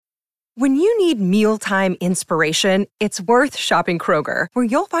When you need mealtime inspiration, it's worth shopping Kroger, where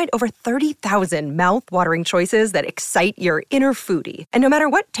you'll find over 30,000 mouth-watering choices that excite your inner foodie. And no matter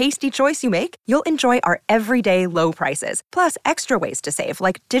what tasty choice you make, you'll enjoy our everyday low prices, plus extra ways to save,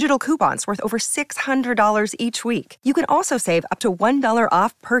 like digital coupons worth over $600 each week. You can also save up to $1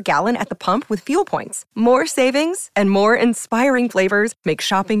 off per gallon at the pump with fuel points. More savings and more inspiring flavors make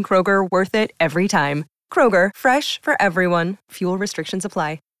shopping Kroger worth it every time. Kroger, fresh for everyone. Fuel restrictions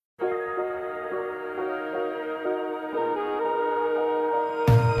apply.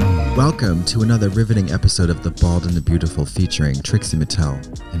 Welcome to another riveting episode of The Bald and the Beautiful featuring Trixie Mattel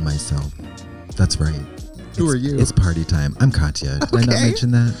and myself. That's right. Who are you? It's party time. I'm Katya. Did I not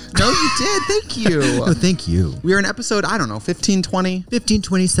mention that? No, you did. Thank you. No, thank you. We are in episode, I don't know, 15, 20? 15,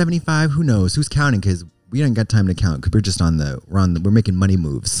 20, 75. Who knows? Who's counting? Because we ain't got time to count because we're just we're making money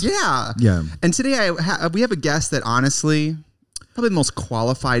moves. Yeah. Yeah. And today we have a guest that honestly, probably the most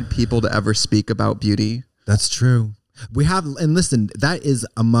qualified people to ever speak about beauty. That's true. We have, and listen, that is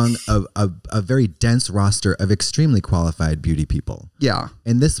among a very dense roster of extremely qualified beauty people. Yeah.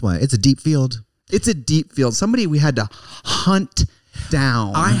 And this one, it's a deep field. It's a deep field. Somebody we had to hunt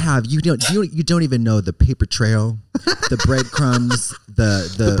down. I have. You don't even know the paper trail, the breadcrumbs,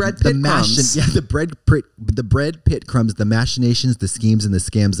 the Brad Pitt crumbs. Yeah, the bread pit crumbs, the machinations, the schemes, and the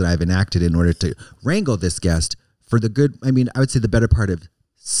scams that I've enacted in order to wrangle this guest for the good. I mean, I would say the better part of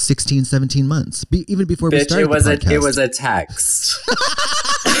 16, 17 months, even before we started the podcast. It was a text.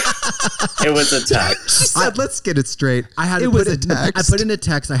 It was a text. She said, let's get it straight. I put in a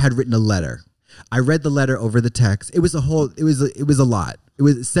text. I had written a letter. I read the letter over the text. It was a lot. It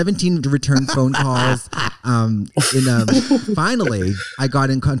was 17 return phone calls. Finally, I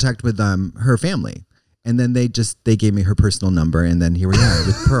got in contact with her family. And then they gave me her personal number, and then here we are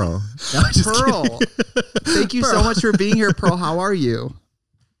with Pearl. No, Pearl, thank you so much for being here, Pearl. How are you?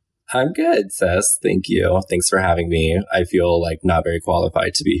 I'm good, sis. Thank you. Thanks for having me. I feel like not very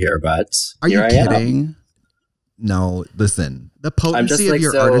qualified to be here, but are you kidding? No, listen. The potency of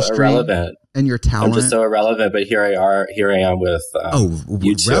your so artistry irrelevant. And your talent. I'm just so irrelevant, but here I am with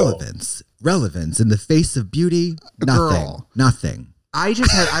you relevance in the face of beauty. Nothing. I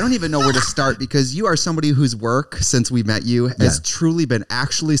don't even know where to start because you are somebody whose work since we met you has truly been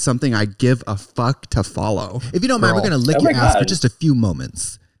actually something I give a fuck to follow. If you don't mind, we're going to lick your ass for just a few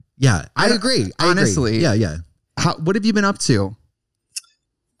moments. Yeah, I agree. Honestly. Yeah. What have you been up to?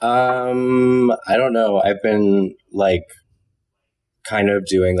 I don't know. I've been like kind of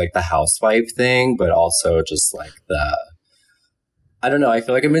doing like the housewife thing, but also just like I don't know. I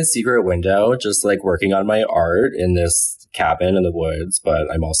feel like I'm in Secret Window, just like working on my art in this cabin in the woods,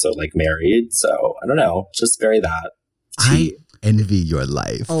 but I'm also like married. So I don't know. Just very that. I envy your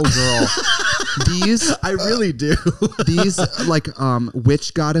life. Oh, girl. I really do. These like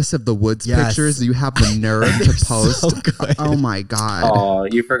witch goddess of the woods pictures you have the nerve to post. So good. Oh my God. Oh,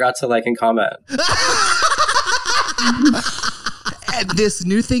 you forgot to like and comment. And this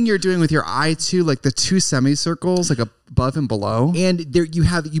new thing you're doing with your eye too, like the two semicircles, like above and below. And there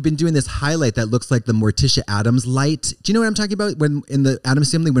you've been doing this highlight that looks like the Morticia Addams light. Do you know what I'm talking about? When in the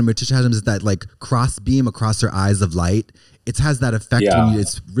Addams Family, when Morticia Addams is that like cross beam across her eyes of light, it has that effect when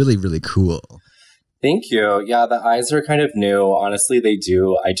it's really, really cool. Thank you. Yeah, the eyes are kind of new. Honestly, I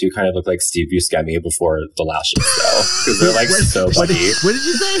do kind of look like Steve Buscemi before the lashes, though, because they're like so funny. What did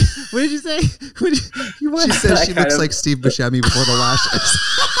you say? What did you say? She says she looks like Steve Buscemi before the lashes.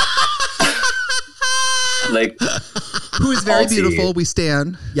 Like, who is very beautiful. We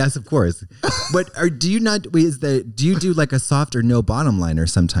stand. Yes, of course. But do you do like a soft or no bottom liner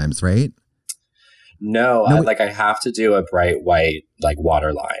sometimes, right? No, I have to do a bright white like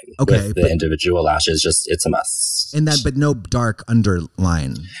waterline with the individual lashes. Just it's a must. But no dark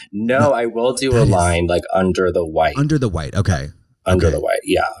underline. No, I will do a line like under the white. Under the white, okay. Under the white,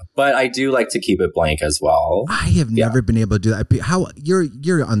 yeah. But I do like to keep it blank as well. I have never been able to do that. How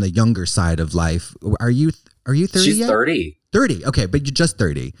you're on the younger side of life? Are you 30 She's yet? 30. 30. Okay, but you're just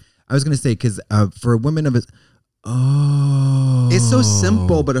 30. I was going to say because for a woman of it's so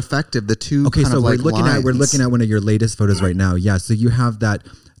simple but effective. The two. Okay, so we're looking lines. at one of your latest photos right now. Yeah, so you have that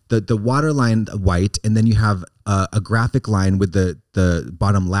the waterline white, and then you have a graphic line with the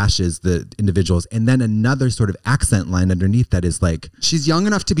bottom lashes, the individuals, and then another sort of accent line underneath that is like she's young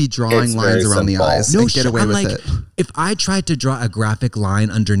enough to be drawing lines around the eyes. No, and get away with it. If I tried to draw a graphic line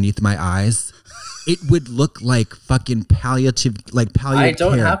underneath my eyes, it would look like fucking palliative I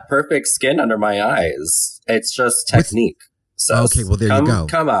don't care. have perfect skin under my eyes. It's just technique. So okay, well there you go.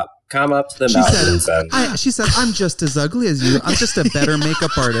 Come up. come up to the mountains. She said, I'm just as ugly as you. I'm just a better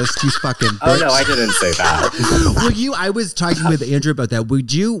makeup artist. You fucking bitch. Oh, no, I didn't say that. I was talking with Andrew about that.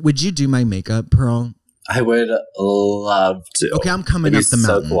 Would you do my makeup, Pearl? I would love to. Okay, I'm coming up the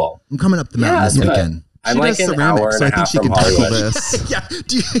mountain. So cool. I'm coming up the mountain this weekend. I'm like an hour and a half from Hollywood. This. Yeah.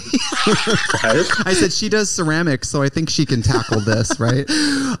 I said she does ceramics, so I think she can tackle this, right?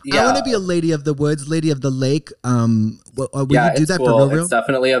 Yeah. I want to be a lady of the woods, lady of the lake. Will you do that cool. for real? It's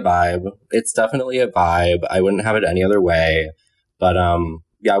definitely a vibe. I wouldn't have it any other way. But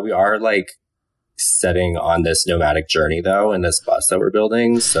yeah, we are like setting on this nomadic journey though in this bus that we're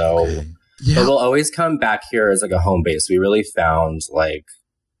building. So but we'll always come back here as like a home base. We really found like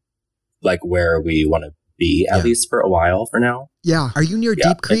where we want to be, at least for a while for now. Yeah. Are you near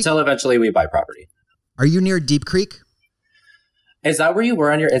Deep Creek? Until eventually we buy property. Are you near Deep Creek? Is that where you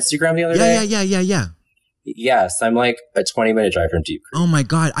were on your Instagram the other day? Yeah. Yes, I'm like a 20-minute drive from Deep Creek. Oh my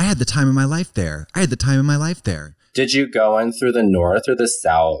God, I had the time of my life there. Did you go in through the north or the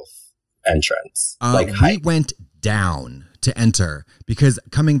south entrance? We went down to enter because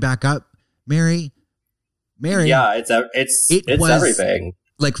coming back up, Mary. Yeah, it's everything.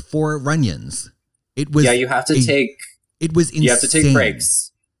 Like 4 Runyons. It was. Yeah, you have to take. It was insane. You have to take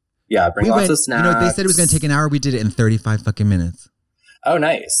breaks. Yeah, bring lots of snacks. They said it was going to take an hour. We did it in 35 fucking minutes. Oh,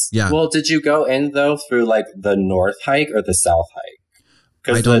 nice. Yeah. Well, did you go in though through like the north hike or the south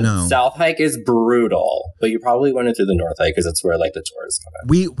hike? I don't know. South hike is brutal, but you probably went in through the north hike because it's where like the tourists come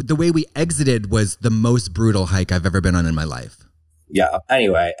in. The way we exited was the most brutal hike I've ever been on in my life. Yeah.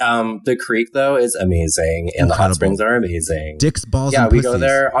 Anyway, the creek though is amazing, and the hot springs are amazing. Dick's balls. Yeah, and we pussies. go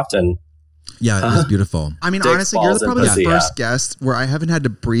there often. Yeah, it was beautiful. I mean, honestly, you're probably the first guest where I haven't had to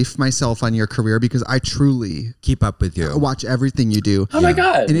brief myself on your career because I truly keep up with you, watch everything you do. Oh my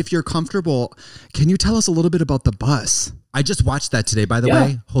God! And if you're comfortable, can you tell us a little bit about the bus? I just watched that today. By the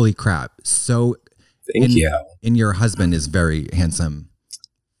way, holy crap! So, thank you. And your husband is very handsome.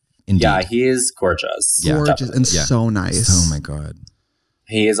 Indeed. Yeah, he is gorgeous. Yeah, gorgeous and so nice. Oh my God.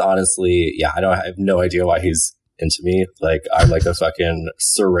 He is honestly, I have no idea why he's into me. Like, I'm like a fucking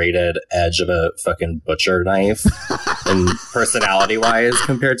serrated edge of a fucking butcher knife and personality wise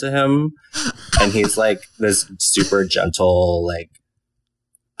compared to him. And he's like this super gentle, like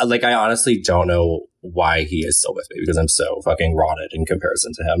I honestly don't know why he is still with me because I'm so fucking rotted in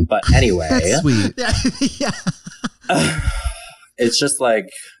comparison to him. But anyway, that's sweet. Yeah. It's just like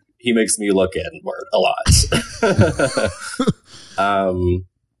he makes me look inward a lot.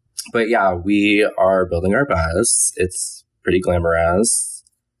 But yeah, we are building our bus. It's pretty glamorous.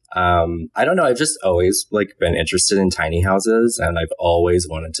 I don't know. I've just always like been interested in tiny houses, and I've always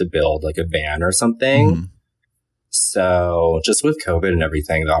wanted to build like a van or something. Mm-hmm. So just with COVID and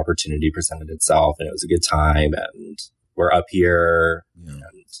everything, the opportunity presented itself, and it was a good time. And we're up here, and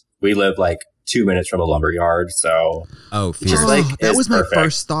we live like 2 minutes from a lumberyard. So that was my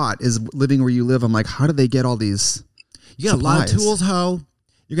first thought: is living where you live. I'm like, how do they get all these? You got supplies? A lot of tools, ho.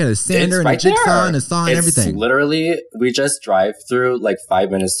 You got a sander and a jigsaw and a saw and everything. Literally, we just drive through like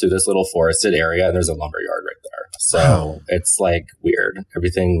 5 minutes through this little forested area, and there's a lumberyard right there. So it's like weird.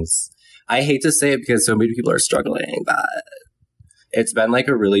 Everything's. I hate to say it because so many people are struggling, but it's been like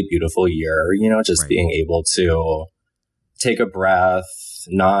a really beautiful year. Just being able to take a breath,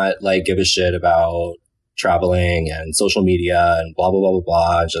 not like give a shit about traveling and social media and blah blah blah blah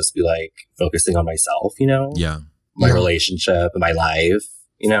blah. Just be like focusing on myself. My relationship and my life,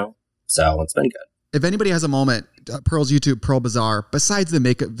 so it's been good. If anybody has a moment, Pearl's YouTube, Pearl Bazaar, besides the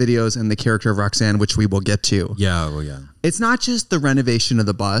makeup videos and the character of Roxanne, which we will get to. Yeah. It's not just the renovation of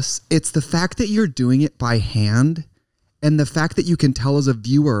the bus. It's the fact that you're doing it by hand and the fact that you can tell as a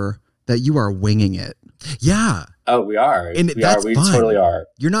viewer that you are winging it. Yeah. Oh, we are. And we totally are.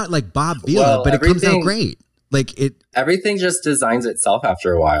 You're not like Bob Vila, but it comes out great. Everything just designs itself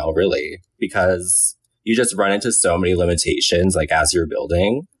after a while, really, because you just run into so many limitations, like as you're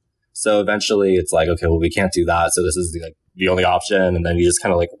building. So eventually it's like, okay, well, we can't do that. So this is the only option. And then you just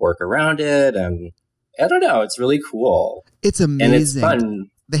kind of like work around it. And I don't know. It's really cool. It's amazing. And it's fun.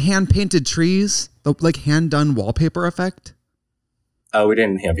 The hand painted trees, the like hand done wallpaper effect. Oh, we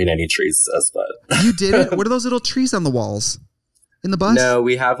didn't hand paint any trees, but you didn't? What are those little trees on the walls? In the bus? No,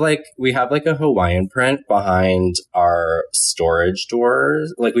 we have like a Hawaiian print behind our storage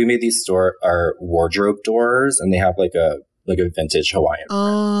doors. Like we made our wardrobe doors, and they have like a vintage Hawaiian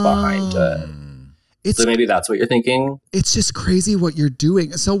print behind it. So maybe that's what you're thinking. It's just crazy what you're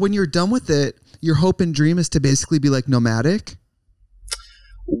doing. So when you're done with it, your hope and dream is to basically be like nomadic?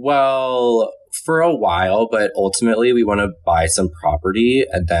 Well, for a while, but ultimately we want to buy some property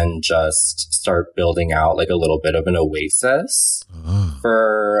and then just start building out like a little bit of an oasis.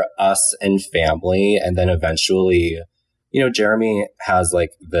 for us and family. And then eventually, you know, Jeremy has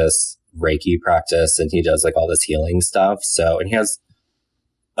like this Reiki practice and he does like all this healing stuff. So, and he has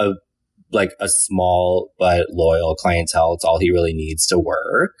a small but loyal clientele. It's all he really needs to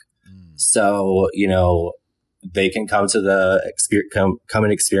work. So, you know, they can come to come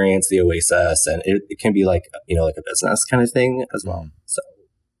and experience the Oasis, and it can be like, you know, like a business kind of thing as well. So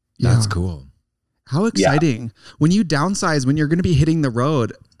that's cool. How exciting. Yeah. When you downsize, when you're going to be hitting the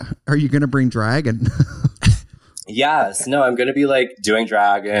road, are you going to bring drag? And yes. No, I'm going to be like doing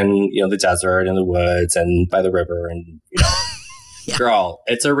drag in, you know, the desert and the woods and by the river and, you know. Girl,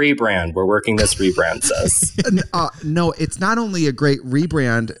 it's a rebrand. We're working this rebrand, sis. No, it's not only a great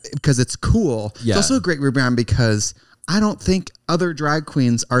rebrand because it's cool. Yeah. It's also a great rebrand because I don't think other drag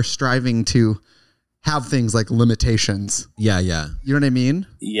queens are striving to have things like limitations. Yeah, yeah. You know what I mean?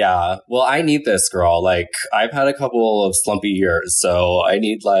 Yeah. Well, I need this, girl. Like, I've had a couple of slumpy years, so I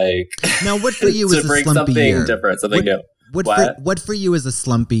need like now. What for you is a slumpy something year? Different, something new. What for you is a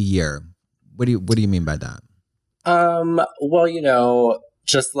slumpy year? What do you mean by that? Well, you know,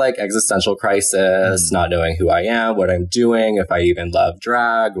 just like existential crisis, not knowing who I am, what I'm doing, if I even love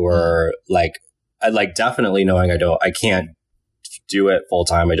drag, or like, I like definitely knowing I can't do it full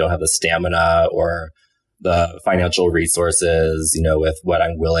time. I don't have the stamina or the financial resources, you know, with what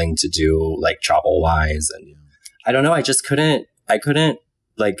I'm willing to do, like travel wise. And I don't know. I couldn't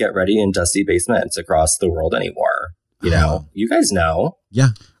like get ready in dusty basements across the world anymore. You know, you guys know. Yeah.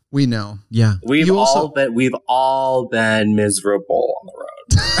 We know. Yeah. We've all been miserable on the road.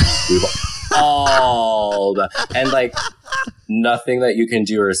 We've all been, and like nothing that you can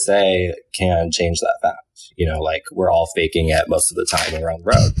do or say can change that fact. You know, like we're all faking it most of the time when we're on the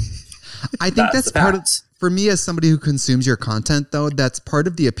road. I think that's part of, for me as somebody who consumes your content though, that's part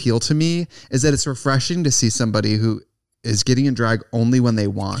of the appeal to me is that it's refreshing to see somebody who is getting in drag only when they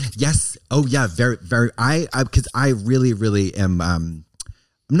want. Yes. Oh yeah. Very, very. Because I really, really am,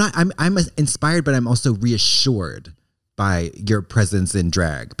 I'm inspired, but I'm also reassured by your presence in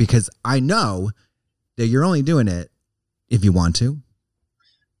drag because I know that you're only doing it if you want to.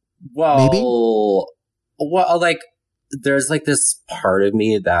 Well, maybe. Well, like there's like this part of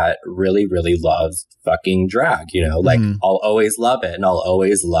me that really, really loves fucking drag. You know, like I'll always love it, and I'll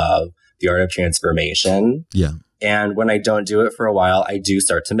always love the art of transformation. Yeah. And when I don't do it for a while, I do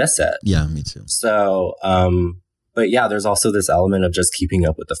start to miss it. Yeah, me too. So, but yeah, there's also this element of just keeping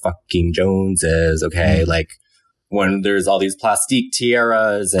up with the fucking Joneses, okay? Like when there's all these plastique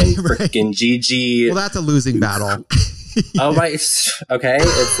tiaras and freaking Gigi. Well, that's a losing battle. Oh my, okay.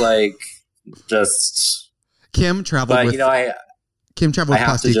 It's like just Kim traveled but, with, you know, Kim traveled with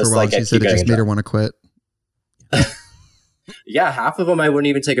plastique for a while. Like, she said it just made her want to quit. Yeah, half of them I wouldn't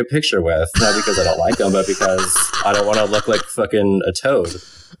even take a picture with. Not because I don't like them, but because I don't want to look like fucking a toad.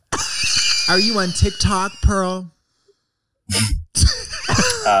 Are you on TikTok, Pearl?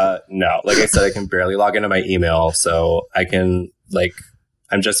 No, like I said, I can barely log into my email, so I can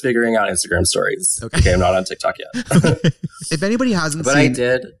I'm just figuring out Instagram stories. Okay, I'm not on TikTok yet. If anybody hasn't but seen, I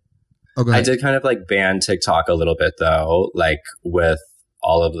did. Oh, I did kind of like ban TikTok a little bit though, like with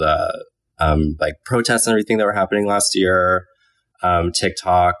all of the like protests and everything that were happening last year.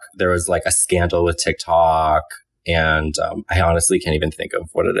 TikTok, there was like a scandal with TikTok. And I honestly can't even think of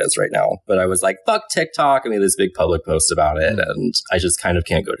what it is right now. But I was like, fuck TikTok. I made this big public post about it. And I just kind of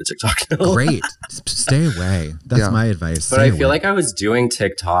can't go to TikTok now. Great. Stay away. That's my advice. But I feel like I was doing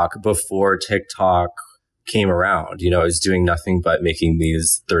TikTok before TikTok came around. You know, I was doing nothing but making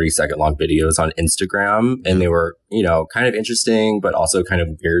these 30-second long videos on Instagram. And they were, you know, kind of interesting, but also kind of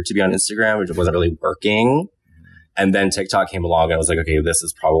weird to be on Instagram, which wasn't really working. And then TikTok came along and I was like, okay, this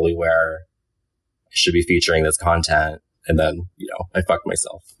is probably where should be featuring this content. And then, you know, I fucked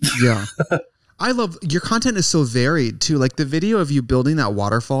myself. Yeah. I love your content is so varied too. Like the video of you building that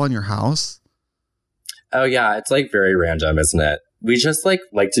waterfall in your house. Oh yeah. It's like very random, isn't it? We just like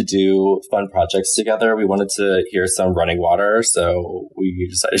to do fun projects together. We wanted to hear some running water. So we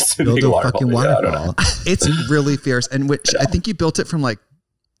decided to build make a waterfall. Waterfall. It's really fierce. And which I think you built it from like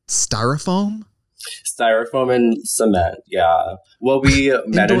styrofoam. Styrofoam and cement. Yeah. Well, we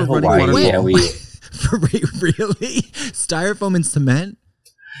met in Hawaii and we... Really? Styrofoam and cement?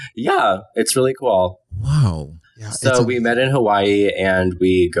 Yeah, it's really cool. Wow. Yeah, so we met in Hawaii and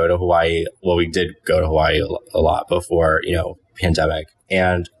we go to Hawaii. Well, we did go to Hawaii a lot before, you know, pandemic.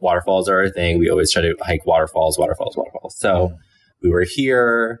 And waterfalls are a thing. We always try to hike waterfalls. So we were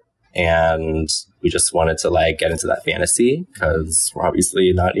here and we just wanted to like get into that fantasy because we're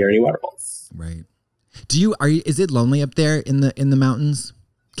obviously not near any waterfalls. Right. Is it lonely up there in the mountains?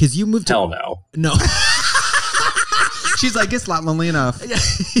 Because you moved to... Hell no. No. She's like, it's not lonely enough.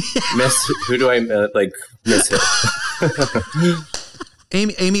 Who do I miss it?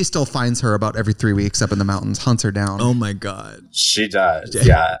 Amy still finds her about every 3 weeks up in the mountains, hunts her down. Oh my God. She does.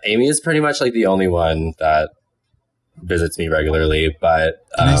 Yeah. Amy is pretty much like the only one that visits me regularly, but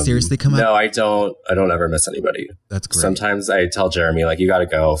can I seriously come up? No, I don't ever miss anybody. That's great. Sometimes I tell Jeremy, like, you got to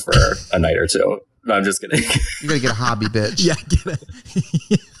go for a night or two. No, I'm just kidding. You got to get a hobby, bitch. Yeah, get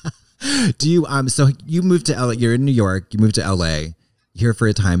it. Do you, so you moved to LA, you're in New York, you moved to LA here for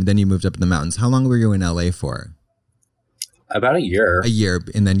a time, then you moved up in the mountains. How long were you in LA for? About a year. A year.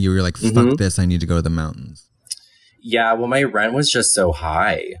 And then you were like, fuck this, I need to go to the mountains. Yeah, well, my rent was just so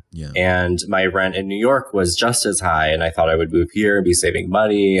high. Yeah. And my rent in New York was just as high. And I thought I would move here and be saving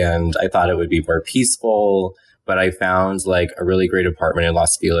money. And I thought it would be more peaceful. But I found like a really great apartment in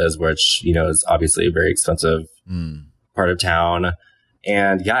Los Feliz, which, you know, is obviously a very expensive part of town.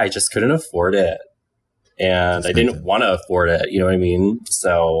 And yeah, I just couldn't afford it. And I didn't want to afford it. You know what I mean?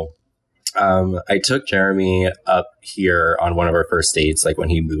 So I took Jeremy up here on one of our first dates, like when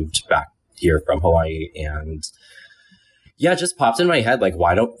he moved back here from Hawaii. And yeah, it just popped in my head, like,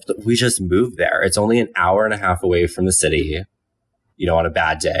 why don't we just move there? It's only an hour and a half away from the city, you know, on a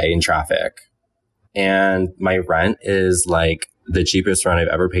bad day in traffic. And my rent is like the cheapest rent I've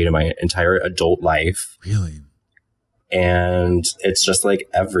ever paid in my entire adult life. Really? And it's just like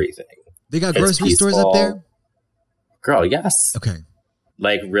everything. They got grocery stores up there? Girl, yes. Okay.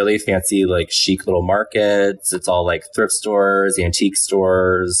 Like really fancy, like chic little markets. It's all like thrift stores, antique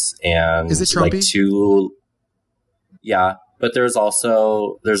stores, and is it Trumpy? Like yeah, but there's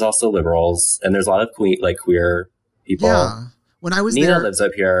also liberals, and there's a lot of queer people. Yeah, when I was Nina there, lives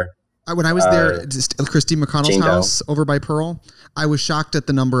up here. When I was there, just Christine McConnell's house over by Pearl, I was shocked at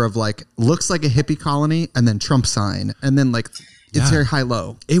the number of like looks like a hippie colony, and then Trump sign, and then like it's very high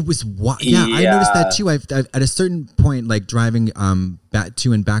low. It was yeah, I noticed that too. I've at a certain point, like driving back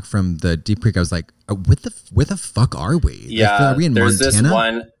to and back from the Deep Creek, I was like, where the fuck are we? Yeah, like, are we in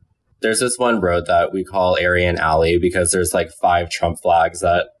Montana? There's this one road that we call Aryan Alley because there's like 5 Trump flags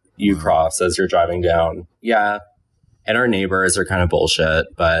that you cross as you're driving down. Yeah. And our neighbors are kind of bullshit,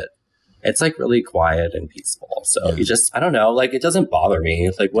 but it's like really quiet and peaceful. So you just, I don't know, like it doesn't bother me.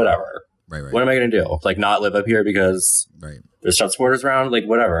 It's like, whatever. Right. What am I going to do? Like not live up here because there's Trump supporters around? Like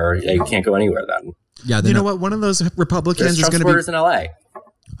whatever. You can't go anywhere then. Yeah. You know what? One of those Republicans is going to be... Trump supporters in LA.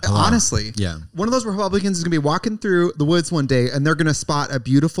 Honestly, one of those Republicans is going to be walking through the woods one day and they're going to spot a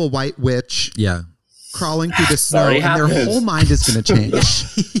beautiful white witch crawling through the snow and their whole mind is going to change.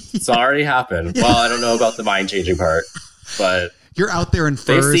 It's already happened. Well, I don't know about the mind changing part, but you're out there in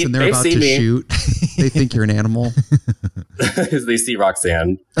furs and they're about to shoot. They think you're an animal. They see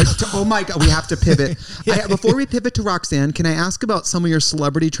Roxanne. Oh my God, we have to pivot. Before we pivot to Roxanne, can I ask about some of your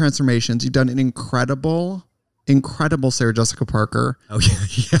celebrity transformations? You've done an incredible Sarah Jessica Parker. Oh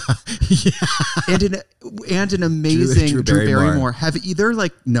yeah. And an amazing Drew Barrymore. Have either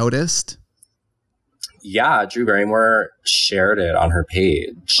like noticed? Yeah, Drew Barrymore shared it on her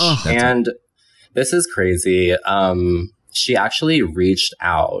page. And this is crazy. She actually reached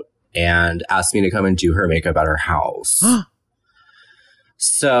out and asked me to come and do her makeup at her house.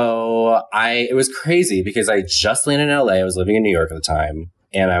 So it was crazy because I just landed in LA. I was living in New York at the time.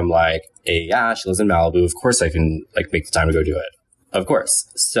 And I'm like, hey, yeah, she lives in Malibu. Of course I can like make the time to go do it. Of course.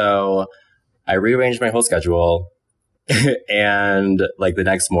 So I rearranged my whole schedule and like the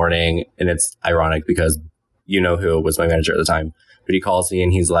next morning, and it's ironic because you know who was my manager at the time, but he calls me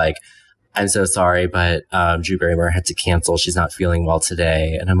and he's like, I'm so sorry, but Drew Barrymore had to cancel. She's not feeling well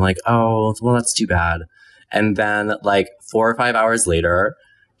today. And I'm like, oh, well, that's too bad. And then like 4 or 5 hours later,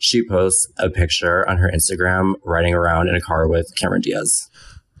 she posts a picture on her Instagram riding around in a car with Cameron Diaz.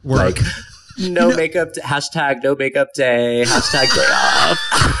 Like, no makeup, hashtag no makeup day, hashtag day off.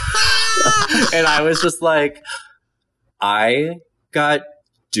 And I was just like, I got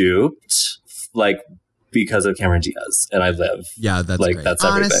duped, like, because of Cameron Diaz, and I live. Yeah, that's like, great. That's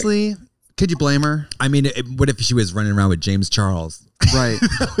everything. Honestly, could you blame her? I mean, what if she was running around with James Charles? Right.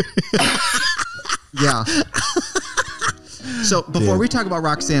 Yeah. So before we talk about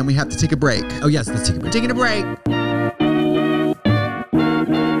Roxanne, we have to take a break. Oh, yes, let's take a break. We're taking a break.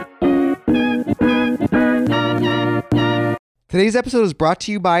 Today's episode is brought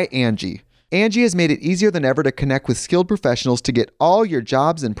to you by Angie. Angie has made it easier than ever to connect with skilled professionals to get all your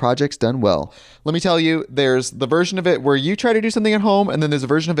jobs and projects done well. Let me tell you, there's the version of it where you try to do something at home, and then there's a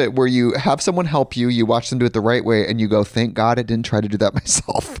version of it where you have someone help you, you watch them do it the right way, and you go, thank God I didn't try to do that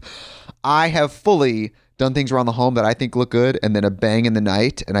myself. I have fully done things around the home that I think look good, and then a bang in the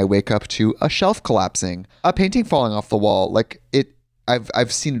night, and I wake up to a shelf collapsing, a painting falling off the wall. Like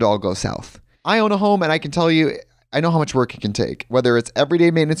I've seen it all go south. I own a home, and I can tell you, I know how much work it can take. Whether it's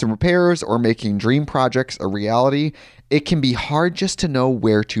everyday maintenance and repairs or making dream projects a reality, it can be hard just to know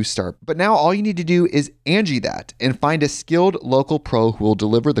where to start. But now all you need to do is Angie that and find a skilled local pro who will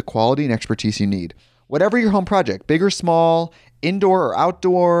deliver the quality and expertise you need. Whatever your home project, big or small, indoor or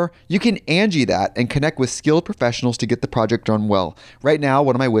outdoor, you can Angie that and connect with skilled professionals to get the project done well. Right now,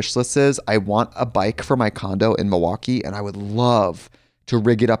 one of my wish lists is I want a bike for my condo in Milwaukee, and I would love to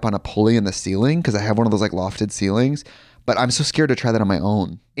rig it up on a pulley in the ceiling because I have one of those like lofted ceilings, but I'm so scared to try that on my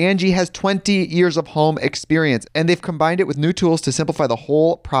own. Angie has 20 years of home experience, and they've combined it with new tools to simplify the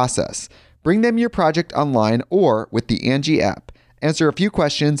whole process. Bring them your project online or with the Angie app. Answer a few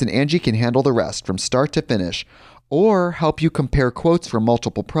questions and Angie can handle the rest from start to finish, or help you compare quotes from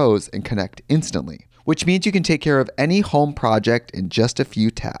multiple pros and connect instantly, which means you can take care of any home project in just a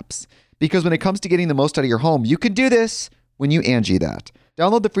few taps. Because when it comes to getting the most out of your home, you can do this when you Angie that.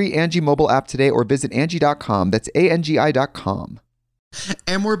 Download the free Angie mobile app today or visit Angie.com. That's ANGI.com.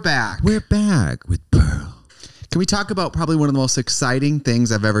 And we're back. We're back with Pearl. Can we talk about probably one of the most exciting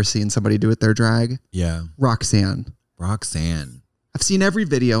things I've ever seen somebody do with their drag? Yeah. Roxanne. I've seen every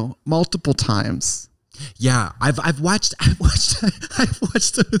video multiple times. Yeah, I've watched some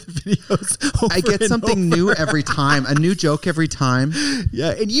of the videos. I get something new every time, a new joke every time.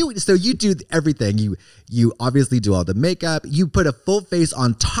 Yeah, and you do everything. You obviously do all the makeup. You put a full face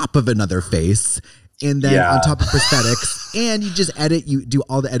on top of another face, and then on top of prosthetics, and you just edit. You do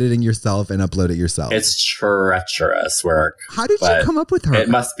all the editing yourself and upload it yourself. It's treacherous work. How did you come up with her? It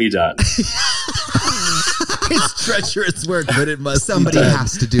must be done. It's treacherous work, but it must. Somebody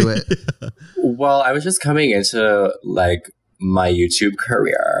has to do it. Well, I was just coming into like my YouTube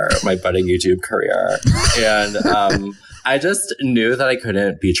career, my budding YouTube career, and I just knew that I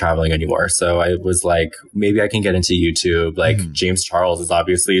couldn't be traveling anymore. So I was like, maybe I can get into YouTube. Like James Charles is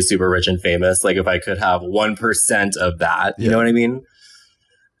obviously super rich and famous. Like if I could have 1% of that, you know what I mean?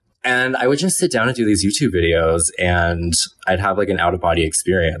 And I would just sit down and do these YouTube videos and I'd have like an out of body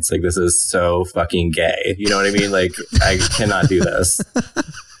experience. Like, this is so fucking gay. You know what I mean? Like, I cannot do this.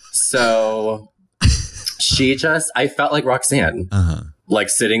 So I felt like Roxanne, like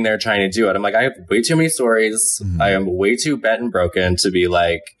sitting there trying to do it. I'm like, I have way too many stories. I am way too bent and broken to be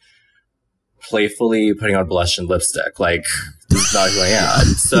like playfully putting on blush and lipstick. Like, this is not who I am.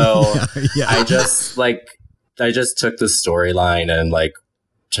 So I just took the storyline and like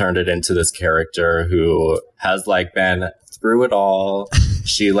turned it into this character who has like been through it all.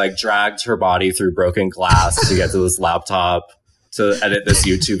 She like dragged her body through broken glass to get to this laptop to edit this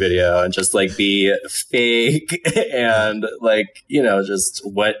YouTube video and just like be fake and like, you know, just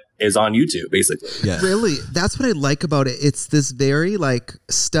what is on YouTube basically. Yeah. Really, that's what I like about it. It's this very like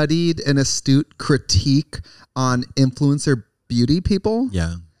studied and astute critique on influencer beauty people.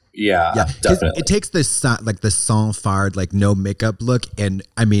 Yeah, definitely. It takes this like the sans-fared, like no makeup look, and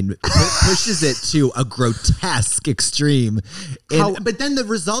I mean pushes it to a grotesque extreme. But then the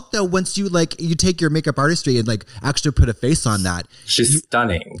result, though, once you take your makeup artistry and like actually put a face on that, she's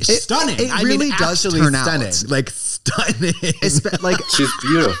stunning. Stunning. It really does turn stunning. out Like stunning. Like she's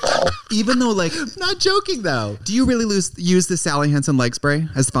beautiful. Even though, like, I'm not joking though. Do you really use the Sally Hansen leg spray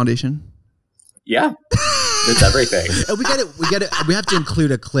as foundation? Yeah. It's everything. We have to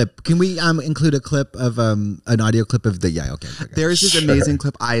include a clip. Can we include a clip of an audio clip of the okay. There's this amazing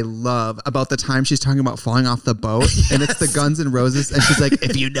clip I love about the time she's talking about falling off the boat, and it's the Guns N' Roses, and she's like,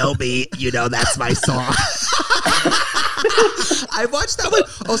 "If you know me, you know that's my song." I watched that one.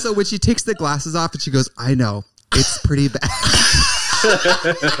 Also, when she takes the glasses off and she goes, "I know it's pretty bad."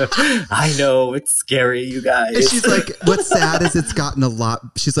 I know, it's scary, you guys. And she's like, what's sad is it's gotten a lot.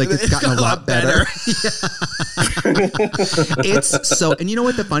 She's like, it's gotten a lot better. It's so, and you know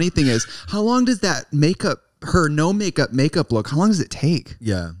what the funny thing is? How long does that her no makeup look, how long does it take?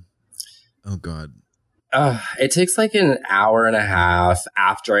 Yeah. Oh God. It takes like an hour and a half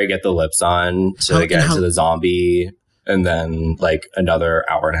after I get the lips on to get into the zombie, and then like another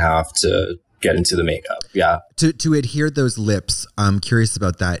hour and a half to get into the makeup. Yeah. To adhere those lips, I'm curious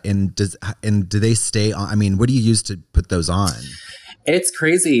about that. And do they stay on? I mean, what do you use to put those on? It's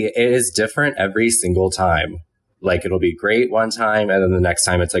crazy. It is different every single time. Like, it'll be great one time, and then the next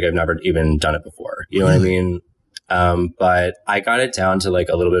time it's like I've never even done it before. You know what I mean? But I got it down to like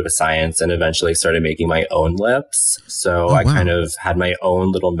a little bit of a science and eventually started making my own lips. So I kind of had my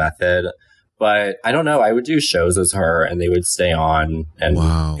own little method. But I don't know. I would do shows as her and they would stay on and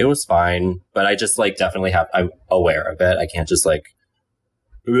it was fine. But I just like I'm aware of it. I can't just like,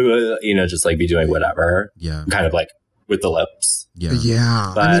 you know, just like be doing whatever. Yeah. Kind of like with the lips. Yeah.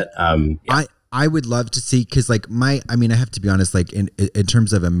 Yeah. But I would love to see, because like I have to be honest, like in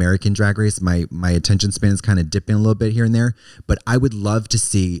terms of American Drag Race, my attention span is kind of dipping a little bit here and there, but I would love to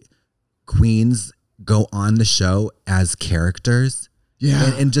see queens go on the show as characters.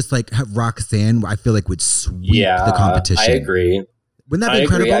 Yeah. And just like have Roxanne, I feel like would sweep the competition. I agree. Wouldn't that be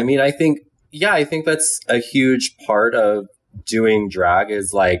incredible? I mean, I think that's a huge part of doing drag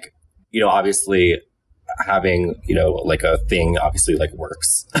is like, obviously having, like a thing obviously like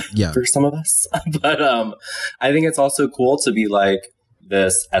works for some of us. But I think it's also cool to be like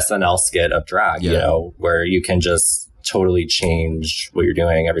this SNL skit of drag, where you can just totally change what you're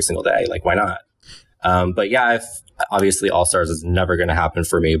doing every single day. Like, why not? But if obviously All Stars is never going to happen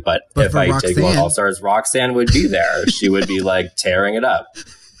for me, but if I did go on All Stars, Roxanne would be there. She would be like tearing it up.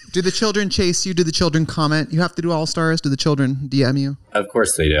 Do the children chase you? Do the children comment? You have to do All Stars? Do the children DM you? Of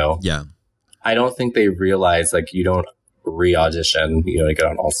course they do. Yeah. I don't think they realize like you don't re-audition, to get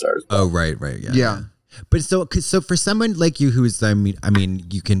on All Stars. Oh, right. Yeah. But so for someone like you, who's, I mean,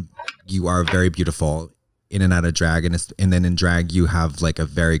 you are very beautiful in and out of drag, and then in drag you have like a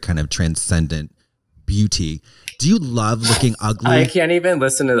very kind of transcendent beauty. Do you love looking ugly? I can't even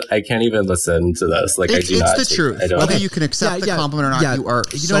listen to this. Like, it's the truth. Whether you can accept the compliment or not, you are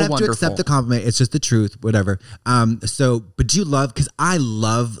so don't have wonderful. to accept the compliment. It's just the truth, whatever. But do you love, because I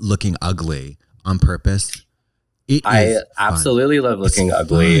love looking ugly on purpose. I absolutely love looking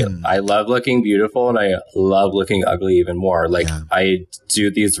ugly. I love looking beautiful, and I love looking ugly even more. Like, I do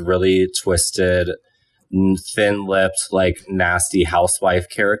these really twisted, thin-lipped, like nasty housewife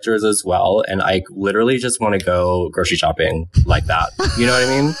characters as well, and I literally just want to go grocery shopping like that. You know what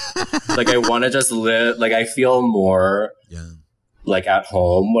I mean? Like, I want to just live, like, I feel more like at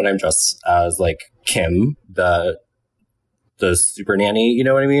home when I'm dressed as like Kim, the super nanny, you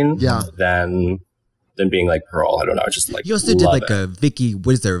know what I mean? Yeah. Than being like Pearl. I don't know, just like, you also did like a Vicky,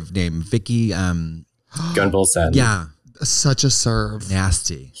 what is their name? Vicky Gunvalson. Yeah. Such a serve.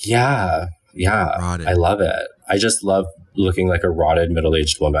 Nasty. Yeah. Rotted. I love it. I just love looking like a rotted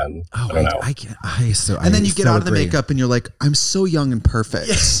middle-aged woman. Oh, I don't know. And then you get out of the makeup and you're like, I'm so young and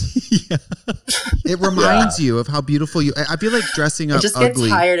perfect. Yeah. It reminds you of how beautiful you. I feel like dressing up I just ugly.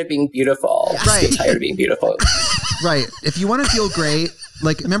 get tired of being beautiful. Right. I get tired of being beautiful. Right. If you want to feel great,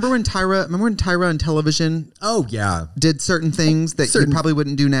 like remember when Tyra on television? Oh yeah, did certain things that you probably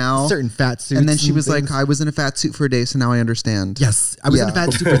wouldn't do now. Certain fat suits, and then she was like, "I was in a fat suit for a day, so now I understand." Yes, I was in a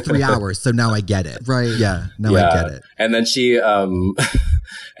fat suit for 3 hours, so now I get it. Right? Yeah, now I get it. And then she,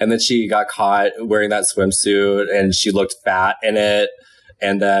 got caught wearing that swimsuit, and she looked fat in it.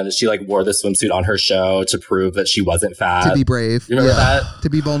 And then she like wore the swimsuit on her show to prove that she wasn't fat. To be brave. You remember that?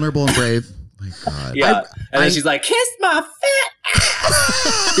 To be vulnerable and brave. My God. Yeah. And then she's like, kiss my fat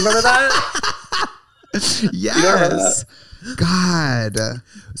ass. You remember that? Yes. God.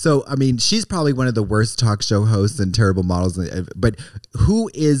 So, I mean, she's probably one of the worst talk show hosts and terrible models. But who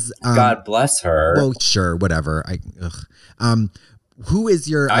is... God bless her. Well, sure, whatever. Who is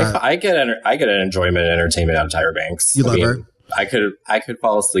your... I get an enjoyment and entertainment out of Tyra Banks. You love her? I could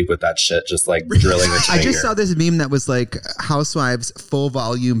fall asleep with that shit, just like drilling the finger. I just saw this meme that was like housewives full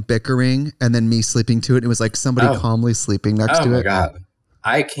volume bickering and then me sleeping to it. It was like somebody calmly sleeping next to it. Oh my God.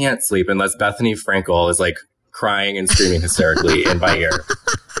 I can't sleep unless Bethany Frankel is like crying and screaming hysterically in my ear.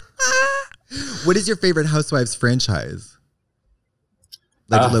 What is your favorite Housewives franchise?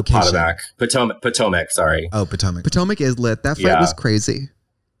 Like location? Potomac, sorry. Oh, Potomac. Potomac is lit. That fight was crazy.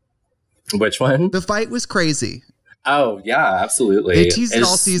 Which one? The fight was crazy. Oh, yeah, absolutely. They teased it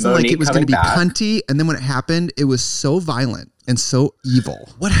all season like it was going to be cunty, and then when it happened, it was so violent and so evil.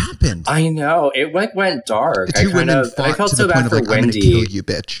 What happened? I know. It went dark. The two women fought I felt to so the bad point of like, Wendy. I'm going to kill you,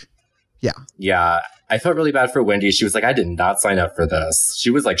 bitch. Yeah. Yeah. I felt really bad for Wendy. She was like, I did not sign up for this. She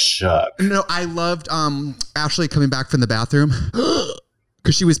was like shook. No, I loved Ashley coming back from the bathroom.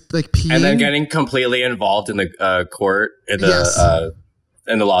 Because she was like peeing. And then getting completely involved in the court, in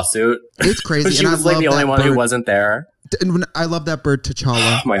the lawsuit. It's crazy. She was like the only one who wasn't there. And I love that bird,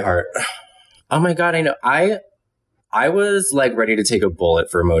 T'Challa. My heart. Oh my God, I know. I was like ready to take a bullet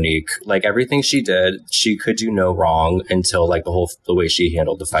for Monique. Like everything she did, she could do no wrong until like the way she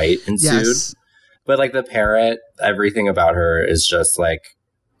handled the fight ensued. Yes. But like the parrot, everything about her is just like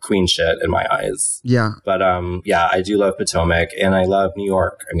queen shit in my eyes. Yeah. But I do love Potomac and I love New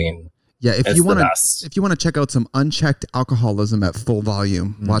York. I mean, yeah, if you want to check out some unchecked alcoholism at full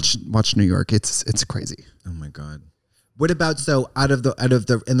volume, watch New York. It's crazy. Oh my God. What about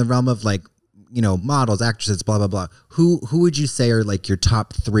in the realm of like, you know, models, actresses, blah blah blah. Who would you say are like your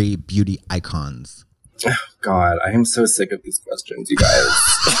top 3 beauty icons? Oh, God, I am so sick of these questions, you guys.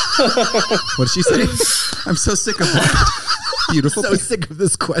 What did she say? I'm so sick of that. beautiful. So sick of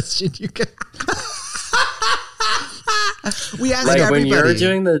this question, you guys. We asked like everybody. when you're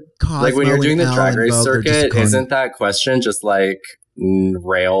doing the drag race circuit, isn't that question just like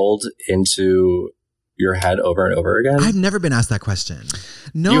railed into your head over and over again? I've never been asked that question.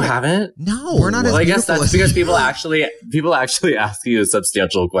 No, you haven't. No, we're not. Well, I guess that's because you. people actually ask you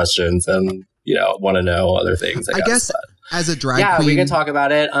substantial questions and want to know other things. I guess as a drag queen, we can talk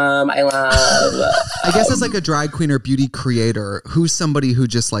about it. I love. I guess as like a drag queen or beauty creator, who's somebody who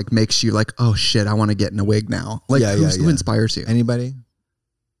just like makes you like, oh shit, I want to get in a wig now. Like, who inspires you? Anybody?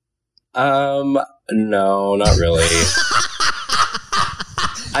 No, not really.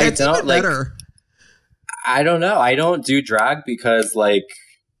 I don't like. Better. I don't know. I don't do drag because, like,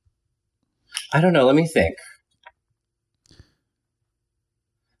 I don't know. Let me think.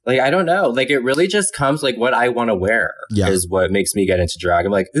 Like, I don't know. Like, it really just comes, like, what I want to wear is what makes me get into drag.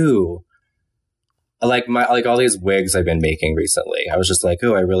 I'm like, ooh. Like, all these wigs I've been making recently. I was just like,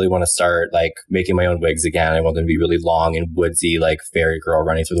 ooh, I really want to start, like, making my own wigs again. I want them to be really long and woodsy, like, fairy girl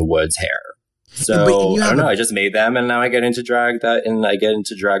running through the woods hair. So, I don't know. I just made them, and now I get into drag and I get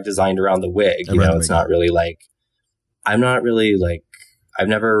into drag designed around the wig. It's not really, like, I'm not really, like, I've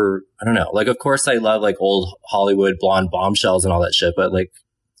never, I don't know. Like, of course, I love, like, old Hollywood blonde bombshells and all that shit, but, like,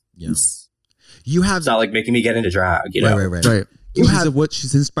 it's not, like, making me get into drag, you know? Right.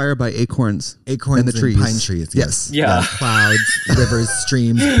 She's inspired by acorns and the trees. Pine trees. Yes. Yeah. Clouds, rivers,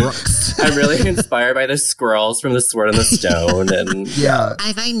 streams, brooks. I'm really inspired by the squirrels from The Sword in the Stone. And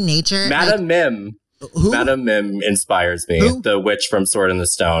I find nature. Madame Mim. Who? Madame Mim inspires me. Who? The witch from Sword in the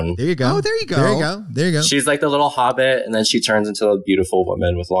Stone. There you go. Oh, there you go. She's like the little hobbit, and then she turns into a beautiful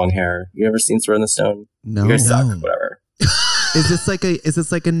woman with long hair. You ever seen Sword in the Stone? No. You guys suck. Whatever. Is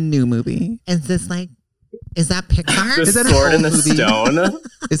this like a new movie? Is that Pixar? Is that Sword in the Stone?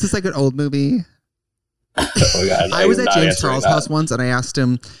 Is this like an old movie? Oh God! I was at James Charles' house once, and I asked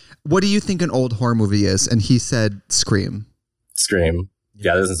him, "What do you think an old horror movie is?" And he said, "Scream." Scream.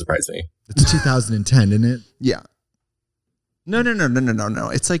 Yeah, that doesn't surprise me. It's 2010, isn't it? Yeah. No.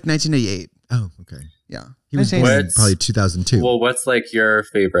 It's like 1988. Oh, okay. Yeah. He was born probably 2002. Well, what's like your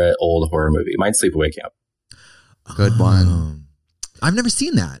favorite old horror movie? Mine's Sleepaway Camp. Good one. I've never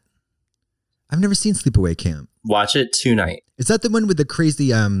seen that. I've never seen Sleepaway Camp. Watch it tonight. Is that the one with the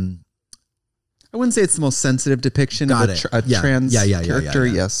crazy? I wouldn't say it's the most sensitive depiction of a trans character.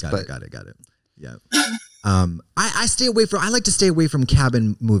 Yes, got it. Yeah. I stay away from. I like to stay away from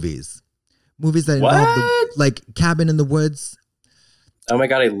cabin movies. Movies that involve like cabin in the woods. Oh my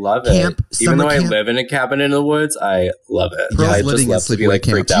God, I love it. Even though I live in a cabin in the woods, I love it. I just love to be like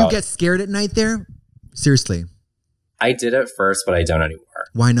freaked out. Do you get scared at night there? Seriously. I did at first, but I don't anymore.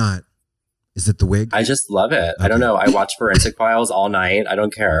 Why not? Is it the wig? I just love it. Okay. I don't know. I watch Forensic Files all night. I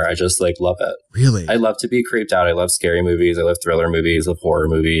don't care. I just like love it. Really? I love to be creeped out. I love scary movies. I love thriller movies. I love horror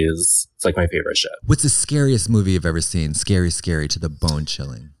movies. It's like my favorite shit. What's the scariest movie you've ever seen? Scary to the bone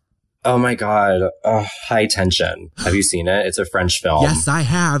chilling. Oh my God. High Tension. Have you seen it? It's a French film. Yes, I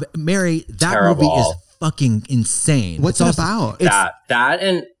have. Mary, that movie is fucking insane. What's it about? That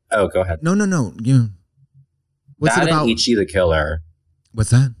and... Oh, go ahead. No. What's it about? And Ichi the Killer. What's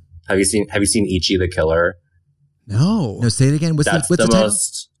that? Have you seen Ichi the Killer? No. Say it again. What's the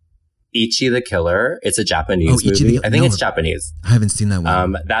most Ichi the Killer? It's a Japanese movie. I think it's Japanese. I haven't seen that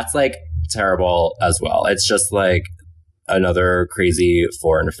one. That's like terrible as well. It's just like another crazy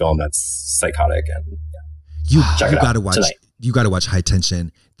foreign film that's psychotic, and you gotta watch tonight. You gotta watch High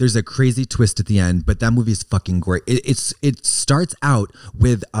Tension. There's a crazy twist at the end, but that movie is fucking great. It starts out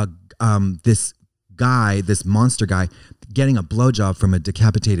with this monster guy getting a blowjob from a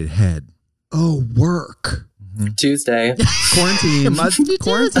decapitated head. Oh, work. Mm-hmm. Tuesday. Quarantine.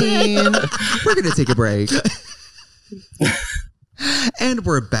 Quarantine. We're going to take a break. And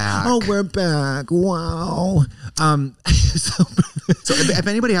we're back. Oh, we're back. Wow. So if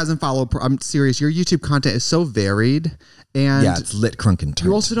anybody hasn't followed, I'm serious, your YouTube content is so varied. And it's lit, crunk, and tight.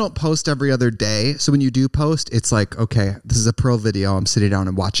 You also don't post every other day. So when you do post, it's like, okay, this is a pro video. I'm sitting down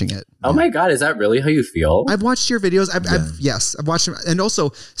and watching it. Oh my God, is that really how you feel? I've watched your videos. I've watched them. And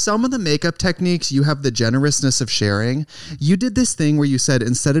also some of the makeup techniques, you have the generousness of sharing. You did this thing where you said,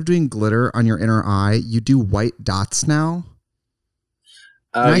 instead of doing glitter on your inner eye, you do white dots now.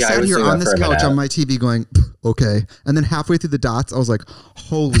 And I sat here on this couch on my TV going, okay. And then halfway through the dots, I was like,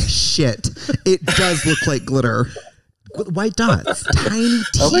 holy shit. It does look like glitter. White dots. Tiny,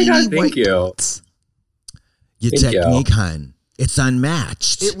 oh my God, thank you. Dots. Your technique, hun. It's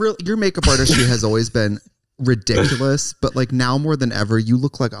unmatched. Your makeup artistry has always been ridiculous, but like now more than ever, you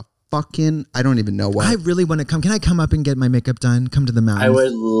look like a fucking, I don't even know what. I really want to come. Can I come up and get my makeup done? Come to the mountains? I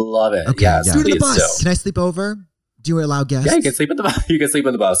would love it. Okay, yes, Through the bus. So. Can I sleep over? Do you allow guests? Yeah, you can sleep in the bus. You can sleep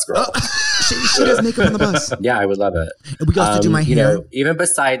in the bus, girl. She does makeup on the bus. Yeah, I would love it. And we also do my hair. Even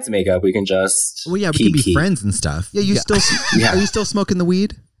besides makeup, we can just. Well, yeah, we can be friends and stuff. Yeah, are you still smoking the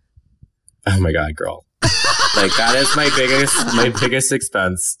weed? Oh my God, girl! Like that is my biggest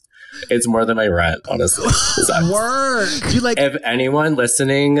expense. It's more than my rent, honestly. Work. Do you like? If anyone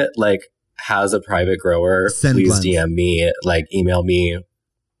listening has a private grower, please DM me. Email me.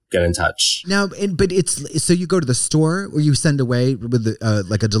 Get in touch. Now, but it's so you go to the store or you send away with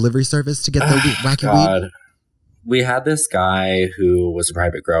a delivery service to get the wacky weed? We had this guy who was a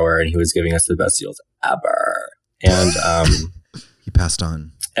private grower and he was giving us the best deals ever. And he passed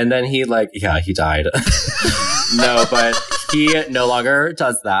on. And then he died. No, but he no longer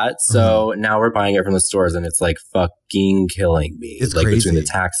does that. So now we're buying it from the stores and it's fucking killing me. It's crazy. Between the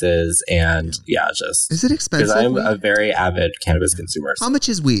taxes and just. Is it expensive? Because I'm a very avid cannabis consumer. How much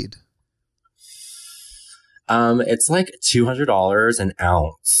is weed? It's $200 an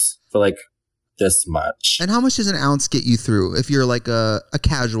ounce for this much. And how much does an ounce get you through if you're a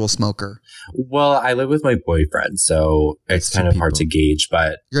casual smoker? Well, I live with my boyfriend, so it's kind of hard to gauge,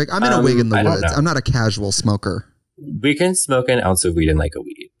 but you're I'm in a wig in the woods. I'm not a casual smoker. We can smoke an ounce of weed in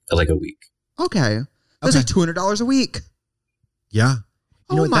a week. Okay. That's $200 a week. Yeah.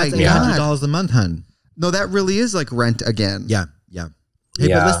 That's $800 a month, hun. No, that really is rent again. Yeah. Yeah. Hey,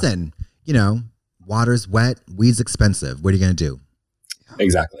 but listen, water's wet, weed's expensive. What are you going to do?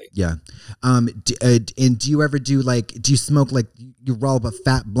 Exactly. Yeah. And do you ever do do you smoke you roll up a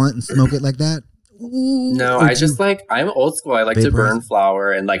fat blunt and smoke it like that? Ooh, no, I just I'm old school. I like to burn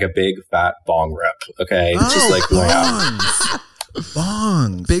flower and a big fat bong rip. Okay. Just who I am.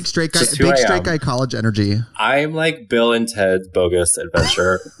 Bongs. Big straight guy college energy. I'm Bill and Ted's Bogus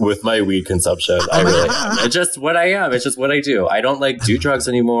Adventure with my weed consumption. I really am. It's just what I am. It's just what I do. I don't do drugs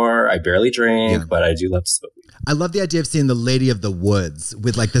anymore. I barely drink, but I do love to smoke. I love the idea of seeing the lady of the woods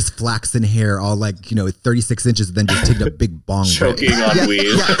with this flaxen hair, all 36 inches, and then just taking a big bong. Choking on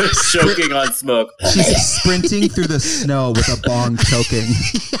weed. Yeah. Choking on smoke. She's sprinting through the snow with a bong choking.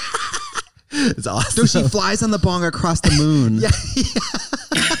 It's awesome. So she flies on the bong across the moon. Yeah.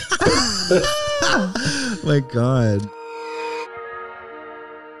 My God.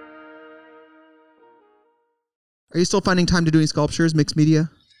 Are you still finding time to doing sculptures, mixed media?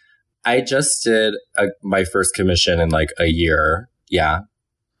 I just did my first commission in a year. Yeah.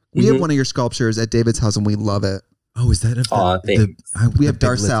 We have one of your sculptures at David's house and we love it. Oh, is that we have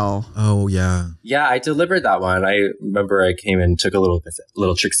Darcel. Oh, yeah. Yeah, I delivered that one. I remember I came and took a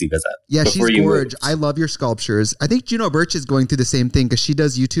little Trixie visit. Yeah, she's gorgeous. I love your sculptures. I think Juno Birch is going through the same thing because she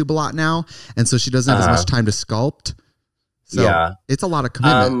does YouTube a lot now. And so she doesn't have as much time to sculpt. So yeah. It's a lot of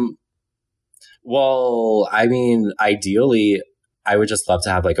commitment. Well, I mean, ideally, I would just love to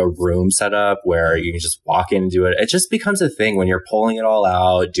have a room set up where you can just walk in and do it. It just becomes a thing when you're pulling it all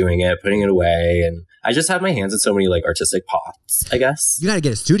out, doing it, putting it away. And I just have my hands in so many artistic pots, I guess. You got to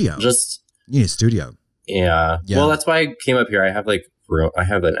get a studio. You need a studio. Yeah. Well, that's why I came up here. I have room. I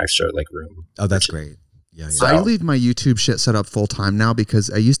have an extra room. Oh, that's great. Yeah. So I leave my YouTube shit set up full time now because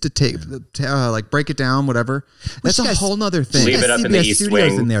I used to break it down, whatever. That's a whole nother thing. Leave it up in the East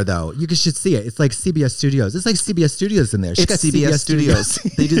Studios Wing. in there though. You should see it. It's like CBS Studios. It's like CBS Studios in there. It's CBS Studios.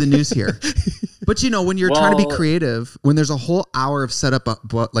 They do the news here. But when you're trying to be creative, when there's a whole hour of setup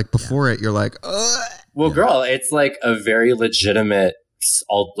before it, you're ugh. Well, girl, it's a very legitimate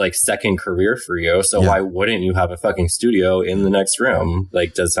second career for you. So why wouldn't you have a fucking studio in the next room?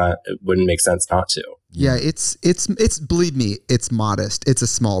 It wouldn't make sense not to. Yeah, it's believe me, it's modest. It's a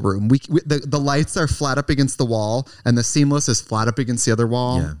small room. The lights are flat up against the wall and the seamless is flat up against the other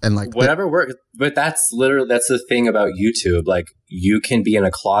wall. Yeah. And whatever works. But that's the thing about YouTube. You can be in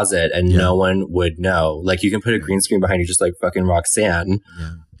a closet and no one would know. You can put a green screen behind you just like fucking Roxanne.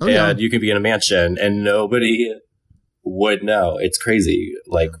 Yeah. And you can be in a mansion and nobody would know. It's crazy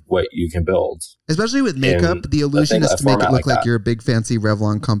what you can build. Especially with makeup, the illusion is to make it look like you're a big fancy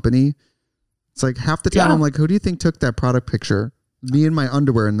Revlon company. It's half the time I'm who do you think took that product picture? Me and my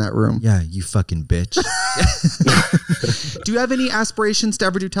underwear in that room. Yeah, you fucking bitch. Do you have any aspirations to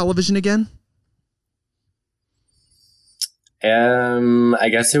ever do television again? I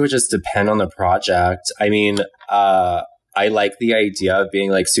guess it would just depend on the project. I mean, I like the idea of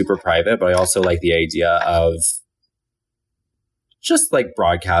being super private, but I also like the idea of just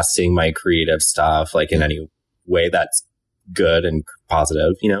broadcasting my creative stuff in any way that's good and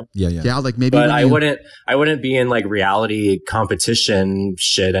positive, Yeah. Maybe. But I wouldn't be in reality competition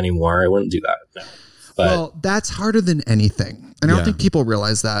shit anymore. I wouldn't do that. No. But that's harder than anything, and I don't think people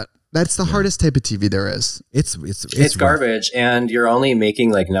realize that. That's the hardest type of TV there is. It's garbage, and you're only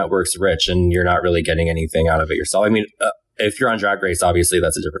making like networks rich, and you're not really getting anything out of it yourself. I mean, if you're on Drag Race, obviously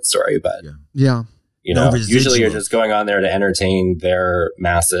that's a different story, but yeah. You know, usually you're just going on there to entertain their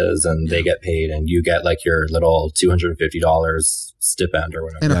masses, and they get paid, and you get like your little $250 stipend or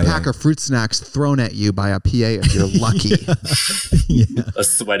whatever. And a pack of fruit snacks thrown at you by a PA if you're lucky. A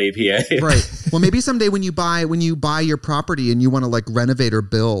sweaty PA. Right. Well, maybe someday when you buy your property and you want to like renovate or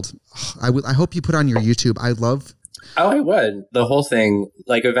build, I hope you put on your YouTube. I would. The whole thing,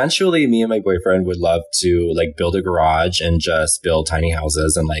 like eventually me and my boyfriend would love to like build a garage and just build tiny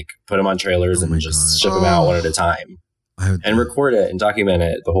houses and like put them on trailers and just ship them out one at a time and record it and document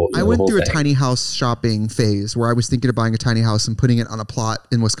it. I went through a tiny house shopping phase where I was thinking of buying a tiny house and putting it on a plot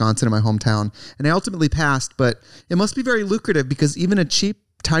in Wisconsin in my hometown. And I ultimately passed, but it must be very lucrative because even a cheap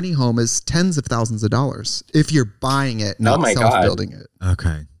tiny home is tens of thousands of dollars if you're buying it, not self-building it.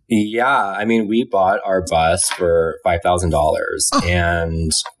 Okay. Yeah, I mean, we bought our bus for $5,000 and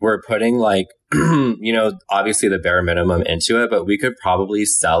we're putting like, you know, obviously the bare minimum into it, but we could probably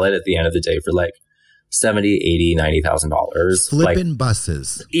sell it at the end of the day for like $70,000, $80,000, $90,000. Flipping like,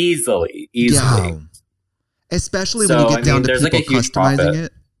 buses. Easily. Yeah. Especially when you get down to people customizing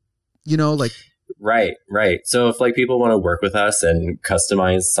it, you know, like. Right. So if like people want to work with us and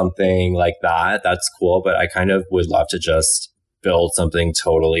customize something like that, that's cool. But I kind of would love to just build something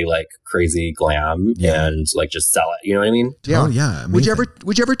totally like crazy glam and like just sell it. You know what I mean? Yeah. Oh, yeah. Amazing.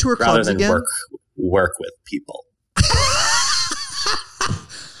 Would you ever tour clubs again? Rather than work with people.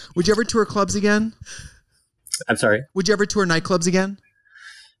 Would you ever tour clubs again? I'm sorry? Would you ever tour nightclubs again?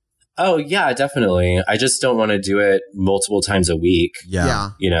 Oh, yeah, definitely. I just don't want to do it multiple times a week. Yeah.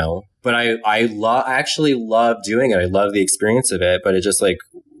 You know, but I actually love doing it. I love the experience of it, but it just like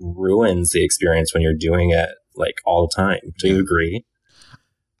ruins the experience when you're doing it like all the time. Do you agree?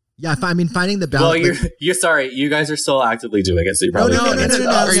 Yeah, I mean, finding the balance. Well, you're sorry. You guys are still actively doing it, so you probably can't answer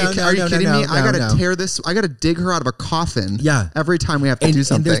that. Are you kidding me? I gotta tear this. I gotta dig her out of a coffin. Yeah. Every time we have to do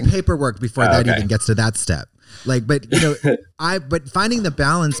something. And there's paperwork before that even gets to that step. Like, but you know, but finding the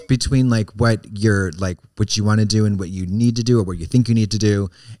balance between like what you're like, what you want to do and what you need to do, or what you think you need to do,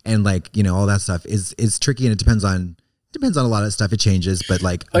 and like, you know, all that stuff is tricky, and it depends on a lot of stuff. It changes, but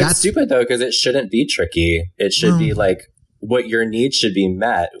like that's stupid though, because it shouldn't be tricky. It should be like what your needs should be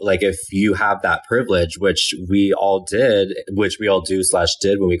met. Like if you have that privilege, which we all do /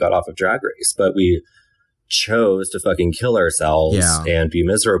 did when we got off of Drag Race, but we chose to fucking kill ourselves and be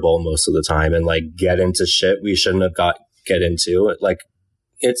miserable most of the time and like get into shit we shouldn't have get into. Like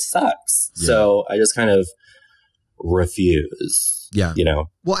it sucks. Yeah. So I just kind of refuse. Yeah. You know?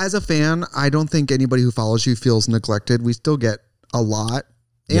 Well, as a fan, I don't think anybody who follows you feels neglected. We still get a lot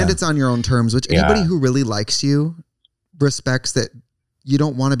and it's on your own terms, which anybody who really likes you respects that you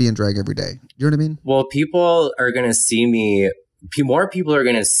don't want to be in drag every day. You know what I mean? Well, people are going to see me. More people are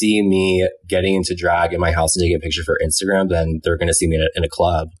going to see me getting into drag in my house and taking a picture for Instagram than they're going to see me in a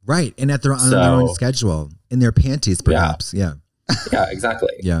club. Right. And at their own schedule, in their panties, perhaps. Yeah. Yeah, exactly.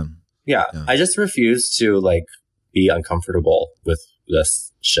 Yeah. I just refuse to like be uncomfortable with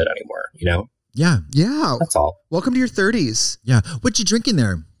this shit anymore, you know? Yeah. Yeah. That's all. Welcome to your 30s. Yeah. What you drinking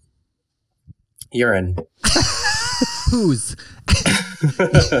there? Urine. Whose?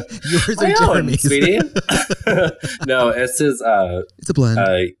 Yours or Jeremy's? Sweetie? No, this is it's a blend.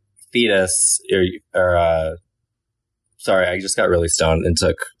 Fetus sorry, I just got really stoned and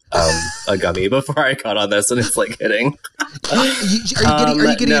took a gummy before I got on this, and it's like hitting. Are you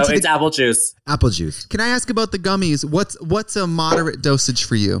getting no, it's apple juice. Apple juice. Can I ask about the gummies? What's a moderate dosage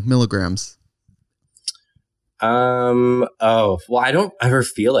for you? Milligrams. Oh, well, I don't ever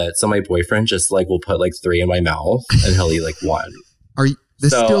feel it. So my boyfriend just like will put like 3 in my mouth and he'll eat like 1.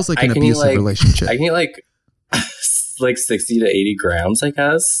 This feels like an abusive relationship. I can eat like 60 to 80 grams, I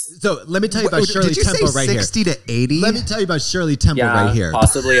guess. So let me tell you about Shirley Temple right 60 here. 60 to 80? Let me tell you about Shirley Temple right here.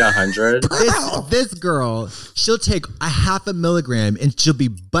 Possibly 100. This girl, she'll take a 0.5 milligram and she'll be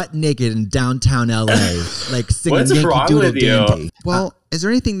butt naked in downtown LA, like singing What's Yankee wrong Doodle with you? Dandy. Well, is there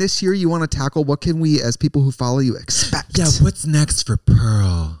anything this year you want to tackle? What can we, as people who follow you, expect? Yeah, what's next for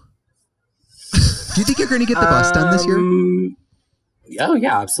Pearl? Do you think you're going to get the bus done this year? Oh,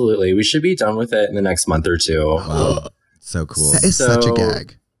 yeah, absolutely. We should be done with it in the next month or 2. Wow. So cool. That is such a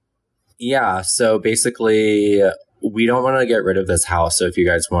gag. Yeah. So basically, we don't want to get rid of this house. So if you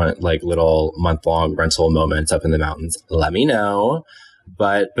guys want like little month-long rental moments up in the mountains, let me know.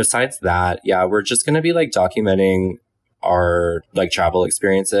 But besides that, yeah, we're just going to be like documenting our like travel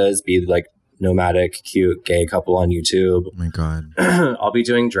experiences, be like nomadic, cute, gay couple on YouTube. Oh my God. I'll be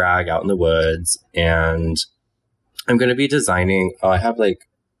doing drag out in the woods, and I'm going to be designing. I have like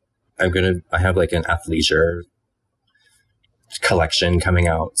I have like an athleisure collection coming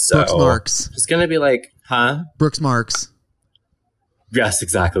out. So Brooks Marks. It's gonna be like, huh? Brooks Marks. Yes,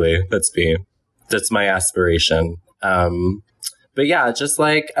 exactly. That's my aspiration. But yeah, just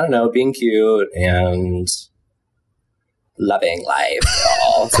like, I don't know, being cute and loving life,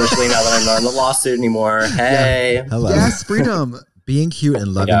 especially now that I'm not in the lawsuit anymore. Hey. Yeah. Hello. Yes, freedom. Being cute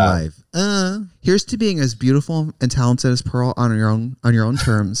and loving life. Here's to being as beautiful and talented as Pearl on your own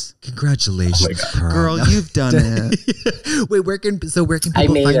terms. Congratulations, Pearl. Girl, you've done it. Wait, where can people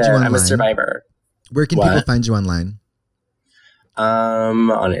find you online? I'm a survivor. Where can people find you online?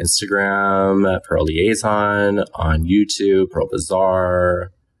 On Instagram, Pearl Liaison, on YouTube, Pearl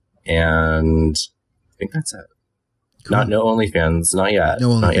Bazaar, and I think that's it. Cool. No OnlyFans, not yet. No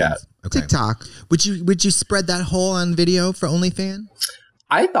OnlyFans. Not yet. Okay. TikTok. Would you spread that hole on video for OnlyFans?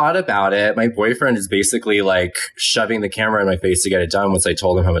 I thought about it. My boyfriend is basically like shoving the camera in my face to get it done once I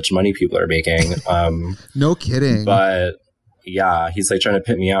told him how much money people are making. No kidding. But yeah, he's like trying to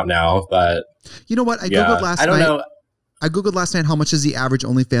pit me out now. But you know what? I Googled last night. I don't know. I Googled last night how much does the average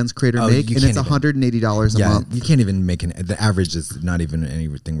OnlyFans creator make, and it's $180 a month. You can't even make the average is not even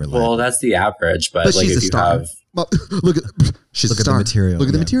anything reliable. Well, that's the average, but like she's if a star. Look at the material. Look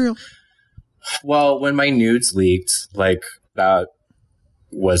at the material. Well, when my nudes leaked, like that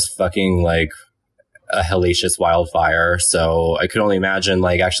was fucking like a hellacious wildfire. So I could only imagine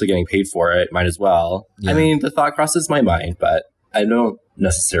like actually getting paid for it. Might as well. Yeah. I mean, the thought crosses my mind, but I don't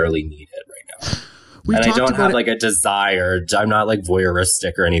necessarily need it right now. And I don't have like a desire. I'm not like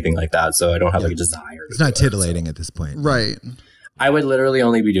voyeuristic or anything like that. So I don't have like a desire. It's not titillating at this point. Right. I would literally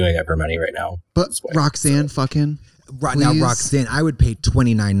only be doing it for money right now. But Roxanne fucking... Now, Roxanne, I would pay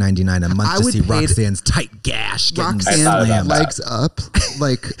 $29.99 a month to see Roxanne's tight gash. Roxanne legs up.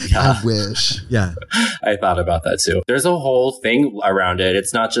 Like, yeah. I wish. Yeah. I thought about that too. There's a whole thing around it.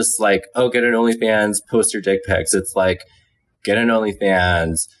 It's not just like, oh, get an OnlyFans, post your dick pics. It's like, get an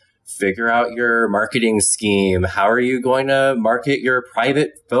OnlyFans, figure out your marketing scheme. How are you going to market your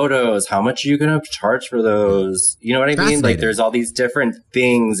private photos? How much are you going to charge for those? You know what I mean? Like there's all these different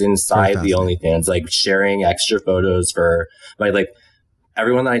things inside the OnlyFans, like sharing extra photos for like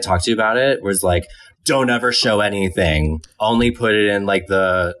everyone that I talked to about it was like, don't ever show anything. Only put it in like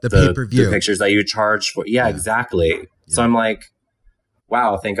the pay-per-view, the pictures that you charge for. Yeah, exactly. Yeah. So I'm like,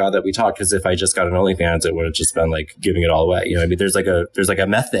 wow, thank God that we talked, because if I just got an OnlyFans, it would have just been like giving it all away. You know what I mean? There's like a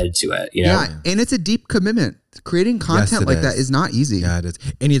method to it, you know? Yeah, and it's a deep commitment. Creating content like that is not easy. Yeah, it is.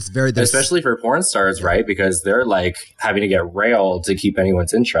 And it's very... Especially for porn stars, right? Because they're like having to get railed to keep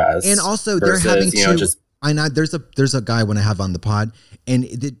anyone's interest. And also versus, they're having to... I know there's a guy I want to have on the pod, and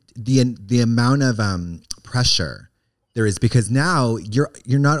the amount of pressure there is, because now you're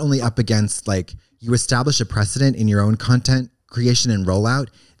not only up against, like, you establish a precedent in your own content creation and rollout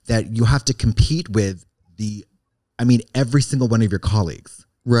that you have to compete with every single one of your colleagues.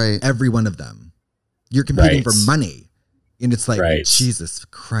 Right. Every one of them. You're competing for money. And it's like, Jesus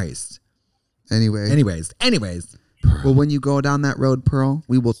Christ. Anyways. Well, when you go down that road, Pearl,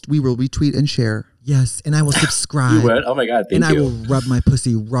 we will retweet and share. Yes, and I will subscribe. You would? Oh my God, thank you. And I will rub my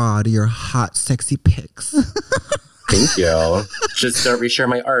pussy raw to your hot, sexy pics. Thank you. Just don't reshare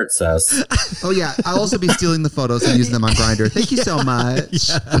my art, sis. Oh yeah, I'll also be stealing the photos and using them on Grindr. Thank you so much.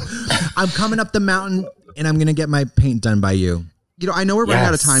 Yeah. I'm coming up the mountain and I'm gonna get my paint done by you. You know, I know we're running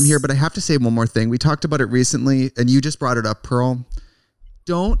out of time here, but I have to say one more thing. We talked about it recently, and you just brought it up, Pearl.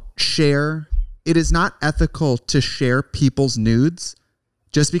 Don't share. It is not ethical to share people's nudes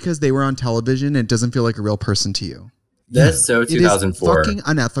just because they were on television and it doesn't feel like a real person to you. That's so 2004. It is fucking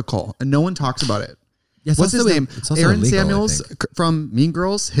unethical, and no one talks about it. Yes, what's his name? Aaron Samuels from Mean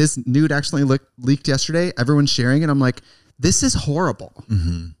Girls. His nude actually leaked yesterday. Everyone's sharing it. I'm like, this is horrible.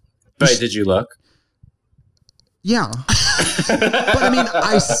 Mm-hmm. But did you look? Yeah. But I mean,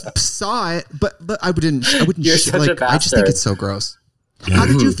 I saw it, but I wouldn't. You're such a bastard. I just think it's so gross. Yeah. How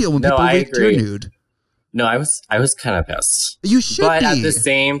did you feel when people leaked your nude? No, I was kind of pissed. You should be. But at the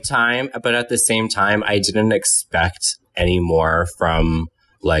same time, I didn't expect any more from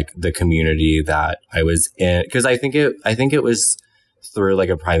like the community that I was in, because I think it was through like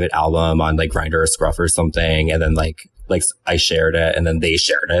a private album on like Grindr or Scruff or something, and then like I shared it and then they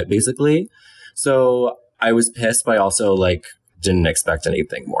shared it basically. So I was pissed, but I also like didn't expect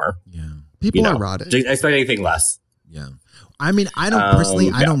anything more. Yeah, people are rotted. Didn't expect anything less. Yeah, I mean, I don't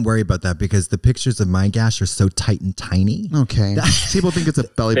personally, I don't worry about that because the pictures of my gash are so tight and tiny. Okay. People think it's a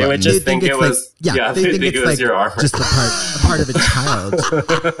belly button. They would just think it was, like, they think it's like your arm. just a part of a child.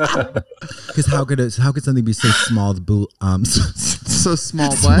 Because how could something be so small? So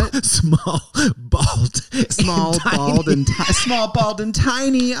small what? Small, bald. Small, bald, and small, bald, and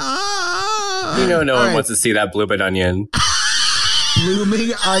tiny. Ah! No one wants to see that blooming onion.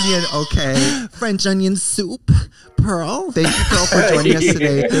 Blooming onion, okay. French onion soup, Pearl. Thank you, Pearl, for joining us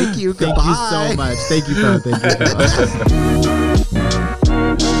today. Thank you. Goodbye. Thank you so much. Thank you, Pearl. Thank you, Pearl.